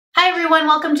Hi everyone,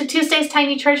 welcome to Tuesday's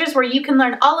Tiny Treasures, where you can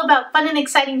learn all about fun and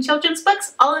exciting children's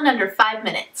books all in under 5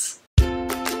 minutes.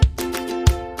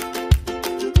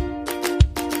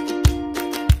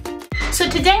 So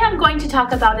today I'm going to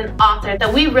talk about an author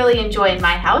that we really enjoy in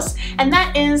my house, and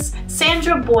that is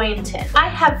Sandra Boynton. I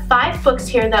have 5 books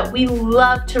here that we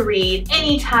love to read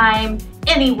anytime,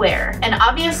 anywhere, and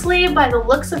obviously by the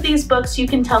looks of these books you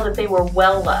can tell that they were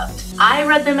well loved. I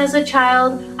read them as a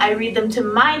child, I read them to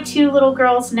my 2 little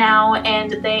girls now,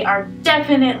 and they are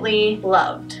definitely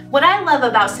loved. What I love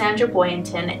about Sandra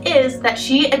Boynton is that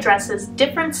she addresses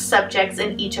different subjects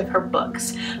in each of her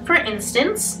books. For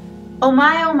instance, Oh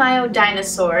My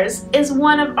Dinosaurs is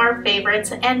one of our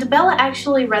favorites, and Bella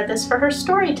actually read this for her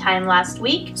story time last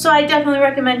week, so I definitely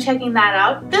recommend checking that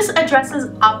out. This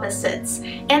addresses opposites,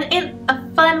 and in a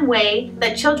fun way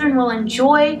that children will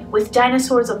enjoy, with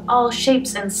dinosaurs of all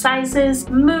shapes and sizes,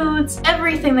 moods,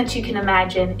 everything that you can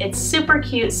imagine. It's super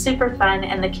cute, super fun,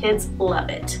 and the kids love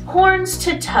it. Horns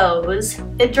to Toes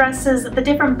addresses the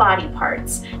different body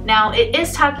parts. Now, it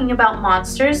is talking about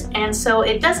monsters, and so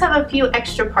it does have a few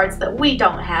extra parts that we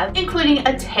don't have, including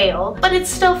a tail, but it's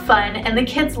still fun, and the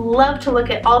kids love to look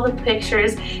at all the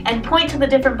pictures and point to the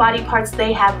different body parts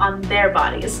they have on their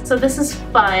bodies. So this is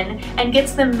fun and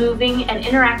gets them moving and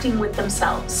interacting with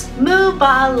themselves. Moo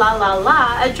Ba La La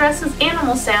La addresses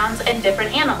animal sounds and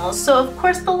different animals. So of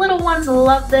course the little ones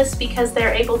love this because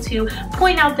they're able to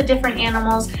point out the different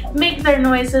animals, make their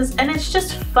noises, and it's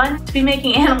just fun to be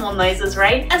making animal noises,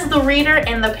 right? As the reader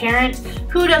and the parent,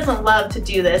 who doesn't love to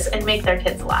do this and make their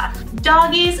kids laugh?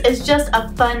 Doggies is just a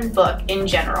fun book in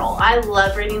general. I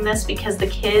love reading this because the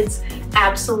kids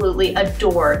absolutely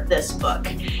adore this book.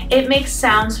 It makes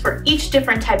sounds for each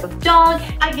different type of dog.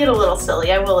 I get a little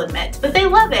silly, I will admit, but they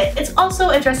love it. It's also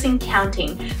addressing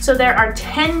counting. So there are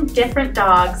 10 different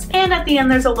dogs, and at the end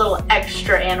there's a little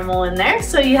extra animal in there,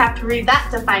 so you have to read that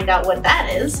to find out what that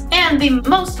is. And the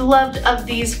most loved of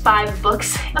these 5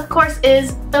 books, of course,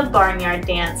 is The Barnyard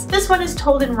Dance. This one is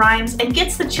told in rhymes and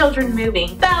gets the children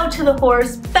moving. Bow to the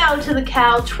horse, bow to the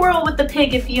cow, twirl with the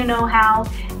pig if you know how.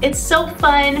 It's so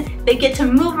fun. They get to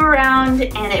move around,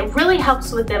 and it really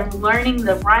helps with them learning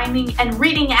the rhyming and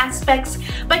reading aspects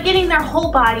by getting their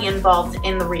whole body involved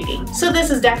in the reading. So this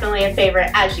is definitely a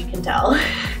favorite, as you can tell.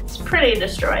 It's pretty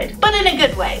destroyed, but in a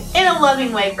good way, in a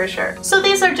loving way for sure. So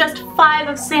these are just 5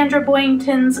 of Sandra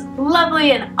Boynton's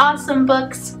lovely and awesome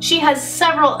books. She has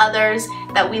several others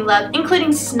that we love,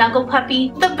 including Snuggle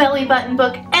Puppy, The Belly Button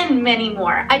Book, and many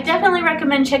more. I definitely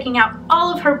recommend checking out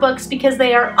all of her books because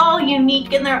they are all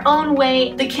unique in their own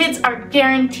way. The kids are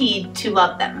guaranteed to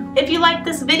love them. If you like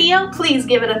this video, please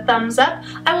give it a thumbs up.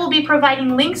 I will be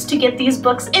providing links to get these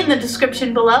books in the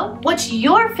description below. What's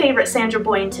your favorite Sandra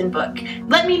Boynton book?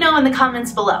 Let me know in the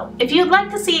comments below. If you'd like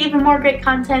to see even more great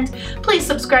content, please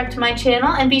subscribe to my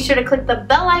channel and be sure to click the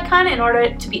bell icon in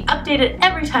order to be updated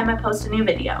every time I post a new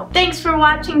video. Thanks for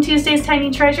watching Tuesday's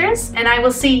Tiny Treasures, and I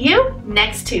will see you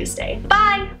next Tuesday.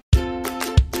 Bye!